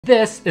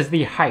This is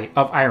the height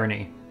of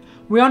irony.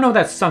 We all know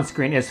that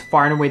sunscreen is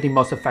far and away the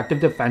most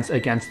effective defense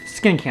against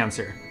skin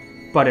cancer.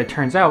 But it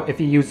turns out if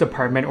you use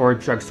apartment or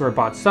drugstore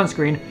bought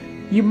sunscreen,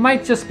 you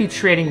might just be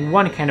trading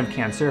one kind of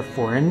cancer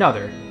for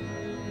another.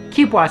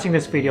 Keep watching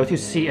this video to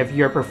see if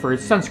your preferred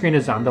sunscreen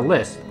is on the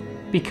list,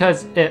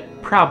 because it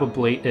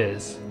probably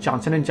is.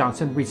 Johnson &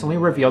 Johnson recently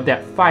revealed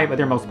that 5 of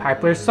their most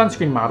popular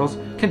sunscreen models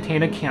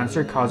contain a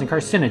cancer-causing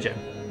carcinogen.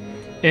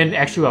 In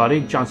actuality,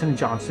 Johnson &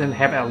 Johnson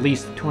have at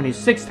least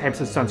 26 types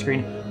of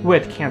sunscreen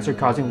with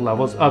cancer-causing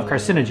levels of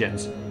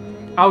carcinogens.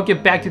 I'll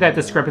get back to that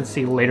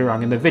discrepancy later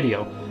on in the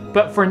video,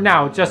 but for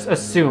now, just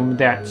assume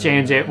that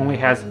J&J only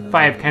has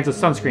 5 kinds of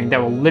sunscreen that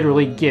will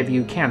literally give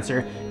you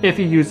cancer if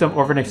you use them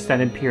over an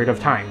extended period of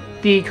time.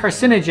 The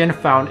carcinogen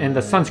found in the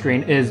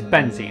sunscreen is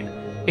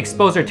benzene,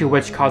 exposure to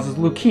which causes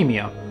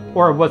leukemia,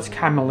 or what's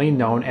commonly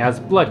known as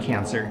blood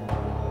cancer.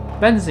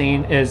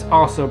 Benzene is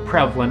also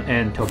prevalent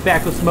in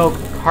tobacco smoke,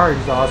 car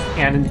exhaust,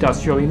 and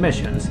industrial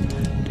emissions.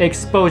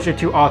 Exposure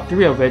to all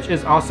 3 of which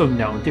is also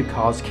known to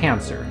cause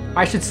cancer.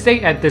 I should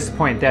state at this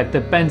point that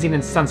the benzene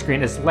in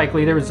sunscreen is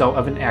likely the result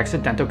of an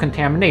accidental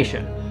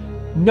contamination.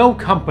 No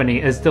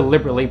company is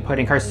deliberately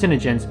putting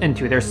carcinogens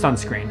into their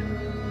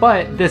sunscreen.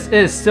 But this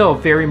is still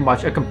very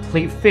much a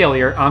complete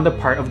failure on the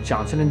part of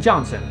Johnson &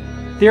 Johnson.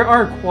 There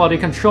are quality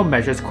control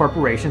measures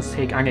corporations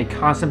take on a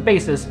constant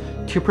basis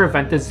to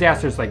prevent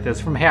disasters like this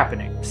from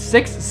happening.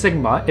 Six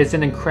Sigma is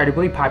an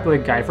incredibly popular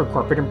guide for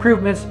corporate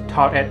improvements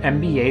taught at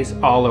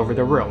MBAs all over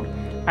the world.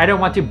 I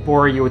don't want to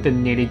bore you with the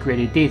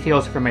nitty-gritty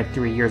details from my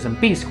 3 years in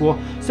B school,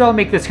 so I'll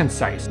make this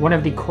concise. One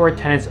of the core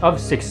tenets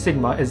of Six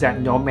Sigma is that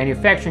no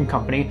manufacturing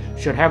company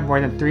should have more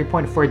than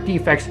 3.4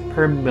 defects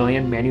per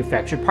million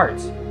manufactured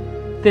parts.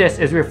 This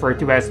is referred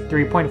to as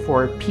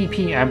 3.4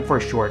 ppm for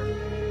short.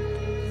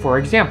 For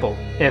example,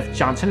 if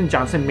Johnson &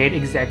 Johnson made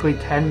exactly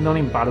 10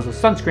 million bottles of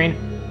sunscreen,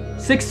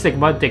 Six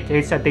Sigma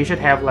dictates that they should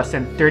have less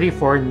than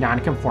 34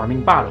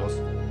 non-conforming bottles.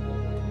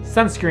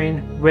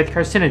 Sunscreen with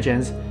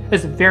carcinogens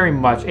is very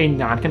much a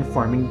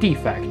non-conforming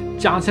defect.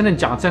 Johnson &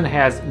 Johnson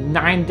has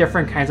 9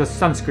 different kinds of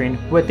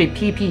sunscreen with a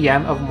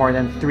ppm of more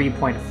than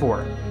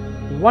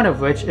 3.4, one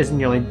of which is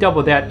nearly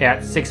double that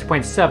at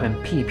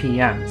 6.7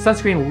 ppm.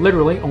 Sunscreen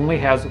literally only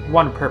has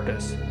one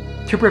purpose: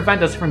 to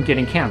prevent us from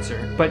getting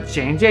cancer. But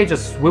J&J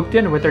just swooped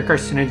in with their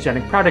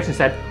carcinogenic products and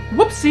said,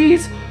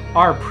 whoopsies!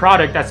 Our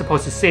product that's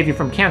supposed to save you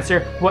from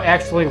cancer will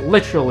actually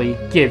literally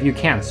give you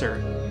cancer.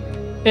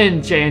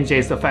 In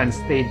J&J's defense,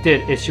 they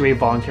did issue a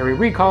voluntary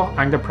recall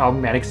on the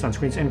problematic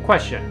sunscreens in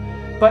question,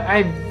 but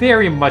I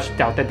very much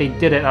doubt that they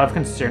did it out of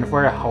concern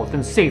for our health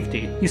and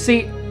safety. You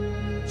see,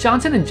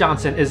 Johnson &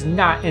 Johnson is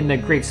not in a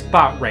great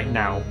spot right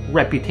now,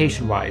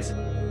 reputation-wise.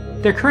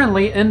 They're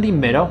currently in the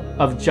middle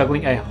of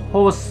juggling a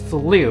whole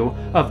slew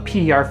of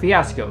PR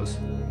fiascos,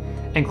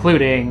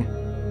 including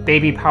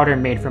baby powder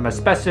made from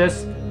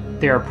asbestos,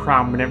 their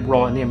prominent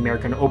role in the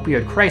American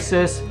opioid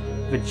crisis,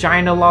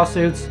 vagina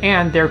lawsuits,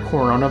 and their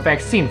corona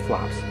vaccine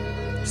flops.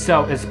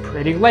 So it's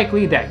pretty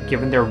likely that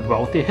given their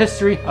wealthy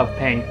history of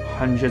paying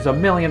hundreds of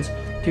millions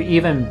to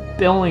even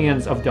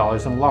billions of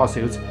dollars in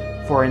lawsuits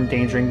for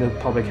endangering the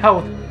public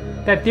health,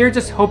 that they're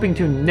just hoping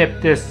to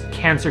nip this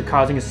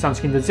cancer-causing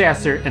sunscreen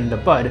disaster in the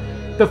bud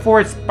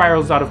before it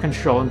spirals out of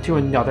control into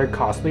another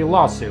costly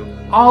lawsuit.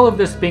 All of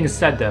this being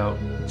said though,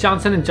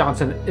 Johnson &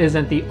 Johnson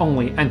isn't the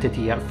only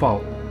entity at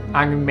fault.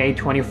 On May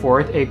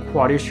 24th, a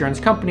quality assurance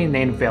company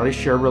named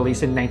ValueSure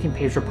released a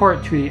 19-page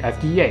report to the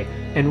FDA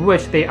in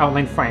which they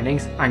outlined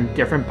findings on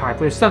different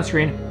popular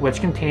sunscreen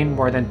which contain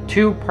more than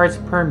 2 parts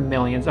per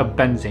million of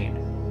benzene.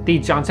 The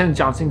Johnson &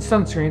 Johnson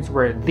sunscreens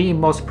were the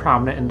most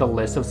prominent in the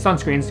list of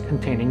sunscreens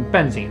containing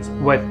benzenes,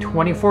 with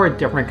 24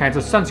 different kinds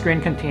of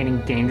sunscreen containing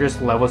dangerous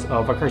levels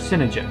of a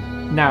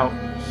carcinogen. Now,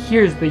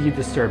 here's the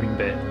disturbing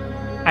bit.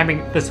 I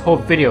mean, this whole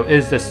video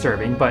is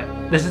disturbing, but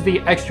this is the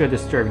extra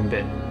disturbing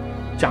bit.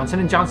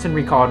 Johnson & Johnson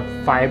recalled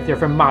 5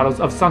 different models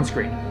of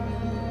sunscreen.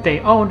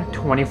 They own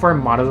 24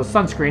 models of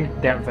sunscreen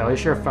that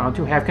ValueSure found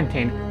to have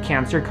contained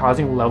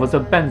cancer-causing levels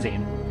of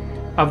benzene.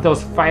 Of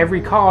those 5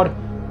 recalled,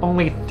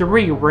 only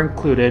 3 were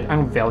included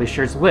on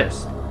ValueSure's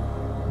list,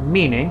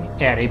 meaning,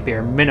 at a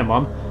bare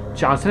minimum,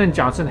 Johnson &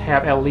 Johnson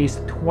have at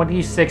least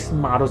 26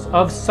 models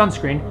of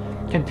sunscreen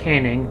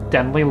containing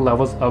deadly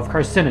levels of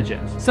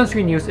carcinogens.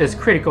 Sunscreen use is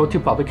critical to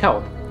public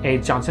health, a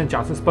Johnson &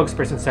 Johnson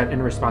spokesperson said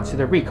in response to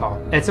the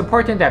recall. It's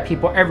important that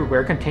people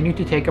everywhere continue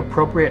to take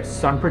appropriate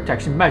sun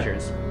protection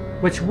measures,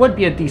 which would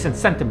be a decent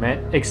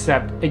sentiment,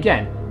 except,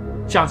 again,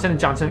 Johnson &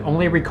 Johnson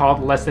only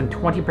recalled less than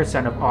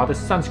 20% of all the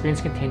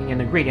sunscreens containing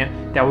an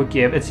ingredient that would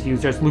give its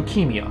users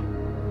leukemia.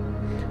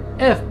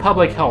 If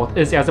public health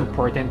is as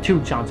important to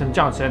Johnson &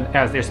 Johnson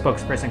as their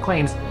spokesperson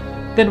claims,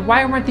 then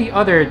why weren't the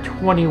other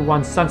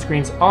 21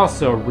 sunscreens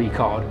also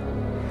recalled?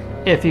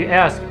 If you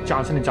ask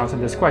Johnson &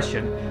 Johnson this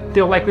question,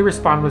 they'll likely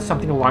respond with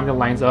something along the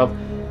lines of,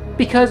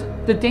 because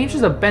the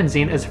dangers of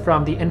benzene is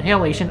from the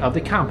inhalation of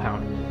the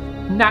compound,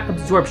 not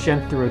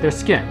absorption through their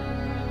skin.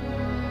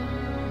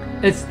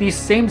 It's the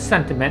same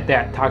sentiment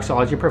that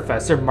toxicology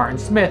professor Martin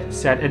Smith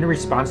said in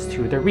response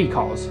to the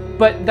recalls.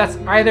 But that's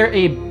either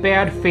a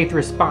bad faith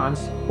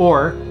response,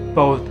 or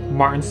both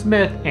Martin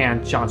Smith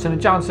and Johnson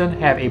 & Johnson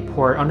have a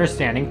poor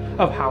understanding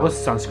of how a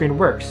sunscreen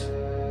works.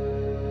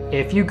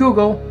 If you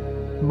Google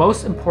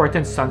most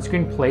important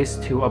sunscreen place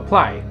to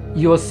apply,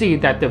 you will see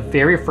that the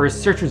very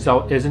first search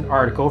result is an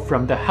article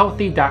from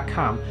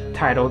thehealthy.com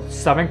titled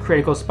 7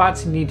 Critical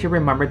Spots You Need to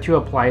Remember to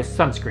Apply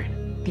Sunscreen.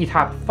 The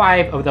top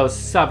 5 of those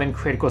 7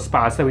 critical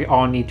spots that we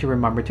all need to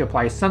remember to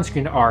apply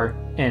sunscreen are,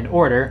 in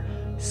order,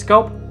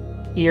 scalp,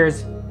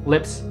 ears,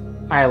 lips,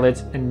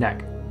 eyelids, and neck.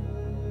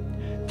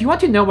 Do you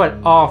want to know what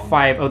all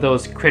 5 of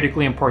those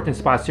critically important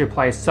spots to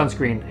apply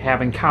sunscreen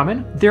have in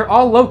common? They're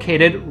all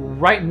located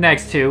right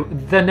next to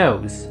the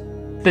nose.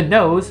 The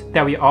nose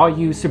that we all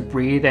use to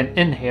breathe and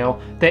inhale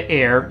the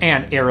air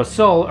and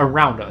aerosol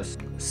around us.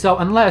 So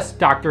unless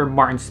Dr.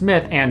 Martin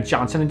Smith and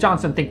Johnson &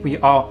 Johnson think we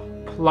all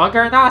plug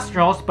our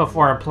nostrils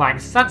before applying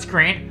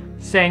sunscreen,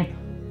 saying,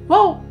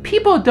 well,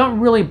 people don't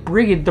really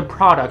breathe the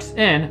products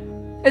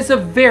in, is a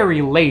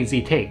very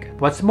lazy take.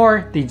 What's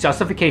more, the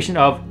justification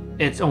of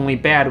it's only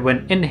bad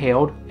when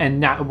inhaled and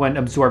not when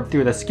absorbed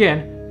through the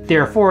skin,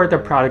 therefore the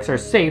products are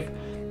safe,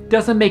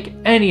 doesn't make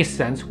any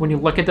sense when you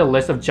look at the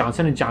list of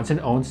Johnson & Johnson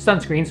owned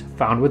sunscreens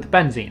found with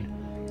benzene.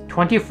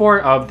 24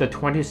 of the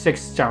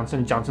 26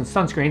 Johnson & Johnson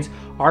sunscreens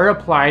are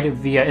applied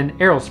via an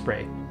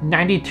aerospray,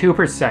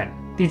 92%.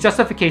 The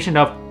justification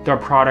of their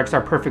products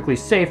are perfectly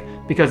safe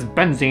because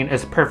benzene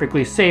is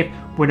perfectly safe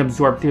when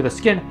absorbed through the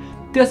skin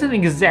doesn't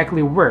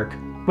exactly work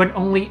when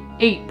only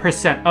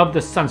 8% of the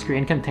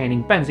sunscreen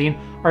containing benzene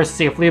are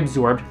safely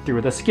absorbed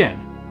through the skin.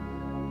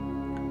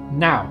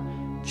 Now,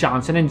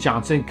 Johnson &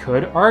 Johnson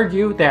could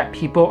argue that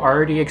people are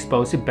already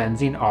exposed to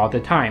benzene all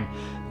the time.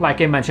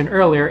 Like I mentioned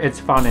earlier,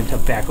 it's found in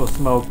tobacco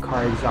smoke,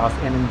 car exhaust,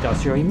 and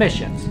industrial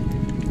emissions.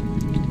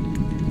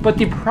 But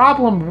the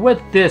problem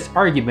with this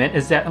argument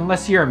is that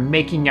unless you're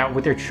making out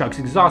with your truck's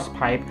exhaust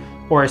pipe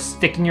or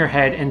sticking your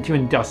head into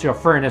industrial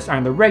furnace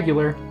on the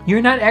regular,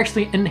 you're not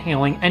actually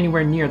inhaling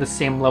anywhere near the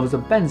same levels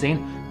of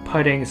benzene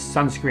putting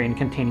sunscreen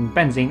containing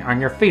benzene on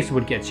your face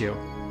would get you.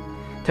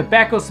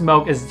 Tobacco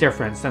smoke is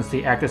different since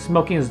the act of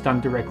smoking is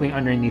done directly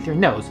underneath your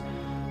nose,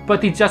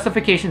 but the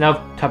justification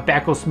of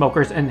tobacco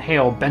smokers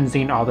inhale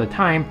benzene all the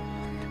time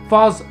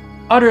falls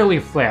utterly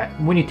flat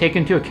when you take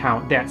into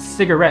account that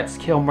cigarettes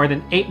kill more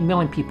than 8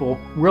 million people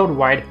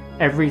worldwide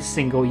every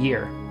single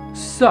year.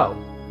 So,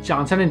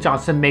 Johnson &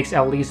 Johnson makes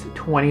at least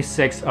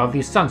 26 of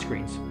these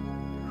sunscreens.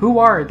 Who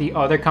are the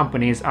other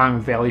companies on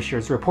Valley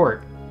Share's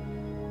report?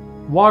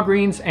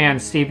 Walgreens and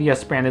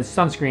CVS branded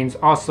sunscreens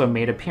also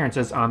made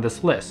appearances on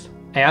this list,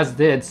 as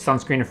did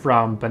sunscreen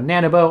from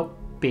Banana Boat,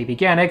 Baby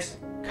Ganix,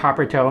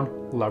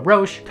 Coppertone, La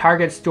Roche,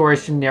 Target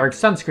Stores generic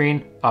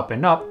sunscreen, Up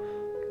 & Up,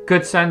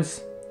 Good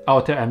Sense,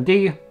 Ulta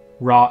MD,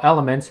 Raw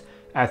Elements,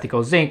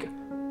 Ethical Zinc,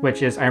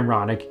 which is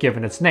ironic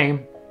given its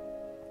name,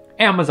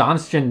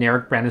 Amazon's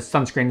generic branded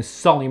sunscreen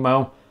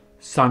Solimo,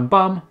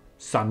 Sunbum,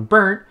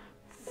 Sunburnt,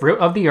 Fruit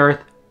of the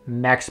Earth,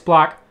 Max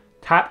Block,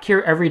 Top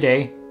Cure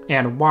Everyday,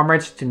 and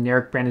Walmart's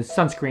generic branded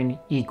sunscreen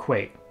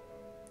Equate.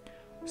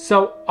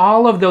 So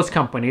all of those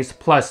companies,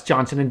 plus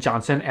Johnson &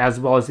 Johnson as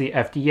well as the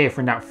FDA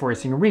for not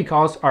forcing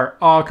recalls, are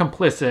all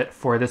complicit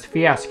for this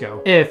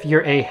fiasco. If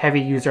you're a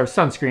heavy user of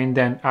sunscreen,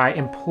 then I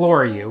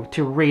implore you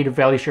to read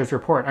Valley Share's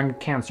report on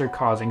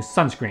cancer-causing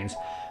sunscreens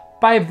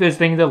by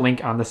visiting the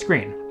link on the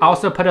screen. I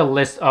also put a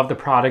list of the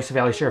products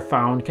Valley Share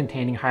found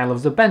containing high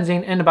levels of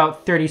benzene in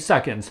about 30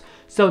 seconds,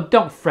 so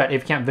don't fret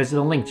if you can't visit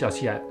the link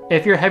just yet.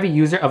 If you're a heavy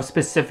user of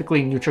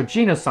specifically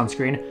Neutrogena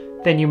sunscreen,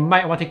 then you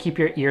might want to keep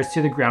your ears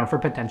to the ground for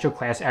potential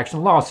class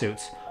action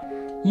lawsuits.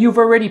 You've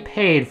already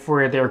paid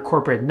for their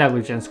corporate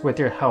negligence with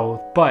your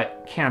health,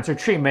 but cancer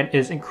treatment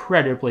is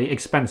incredibly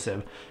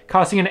expensive,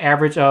 costing an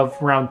average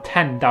of around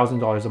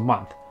 $10,000 a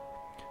month.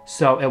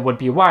 So it would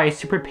be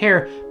wise to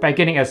prepare by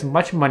getting as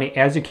much money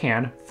as you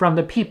can from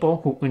the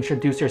people who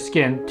introduce your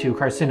skin to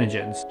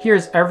carcinogens.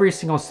 Here's every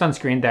single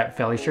sunscreen that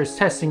Valley Share's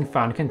testing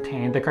found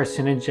contained the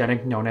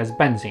carcinogenic known as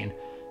benzene,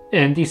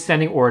 in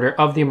descending order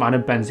of the amount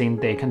of benzene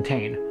they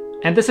contain.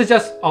 And this is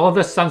just all of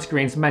the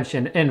sunscreens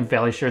mentioned in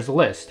Valley Share's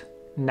list.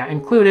 Not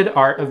included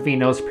are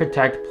Aveeno's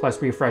Protect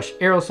Plus Refresh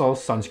Aerosol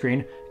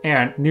Sunscreen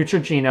and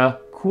Neutrogena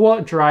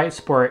Cool Dry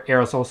Sport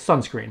Aerosol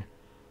Sunscreen.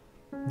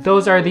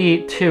 Those are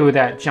the 2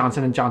 that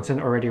Johnson & Johnson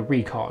already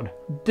recalled.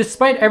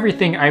 Despite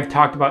everything I've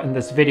talked about in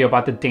this video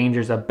about the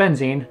dangers of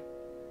benzene,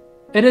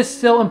 it is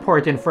still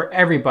important for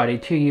everybody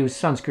to use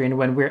sunscreen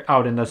when we're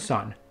out in the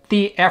sun.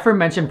 The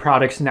aforementioned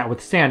products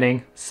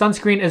notwithstanding,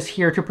 sunscreen is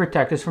here to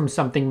protect us from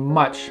something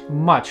much,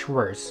 much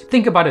worse.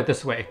 Think about it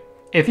this way.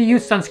 If you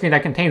use sunscreen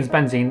that contains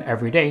benzene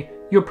every day,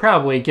 you'll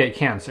probably get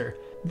cancer.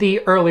 The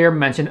earlier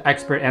mentioned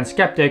expert and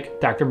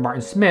skeptic, Dr.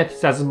 Martin Smith,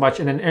 says as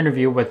much in an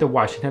interview with the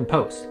Washington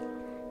Post.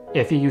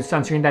 If you use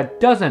sunscreen that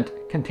doesn't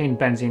contain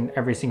benzene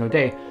every single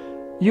day,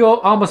 you'll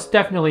almost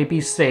definitely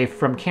be safe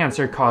from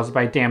cancer caused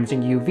by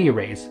damaging UV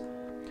rays.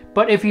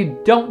 But if you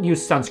don't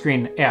use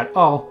sunscreen at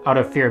all out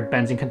of fear of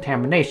benzene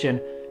contamination,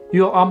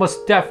 you'll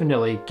almost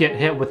definitely get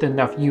hit with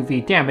enough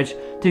UV damage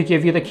to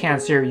give you the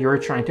cancer you're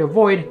trying to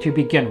avoid to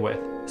begin with.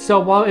 So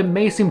while it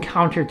may seem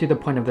counter to the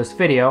point of this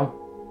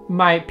video,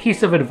 my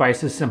piece of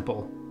advice is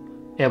simple.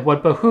 It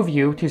would behoove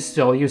you to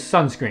still use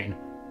sunscreen,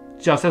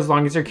 just as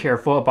long as you're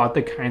careful about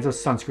the kinds of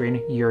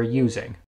sunscreen you're using.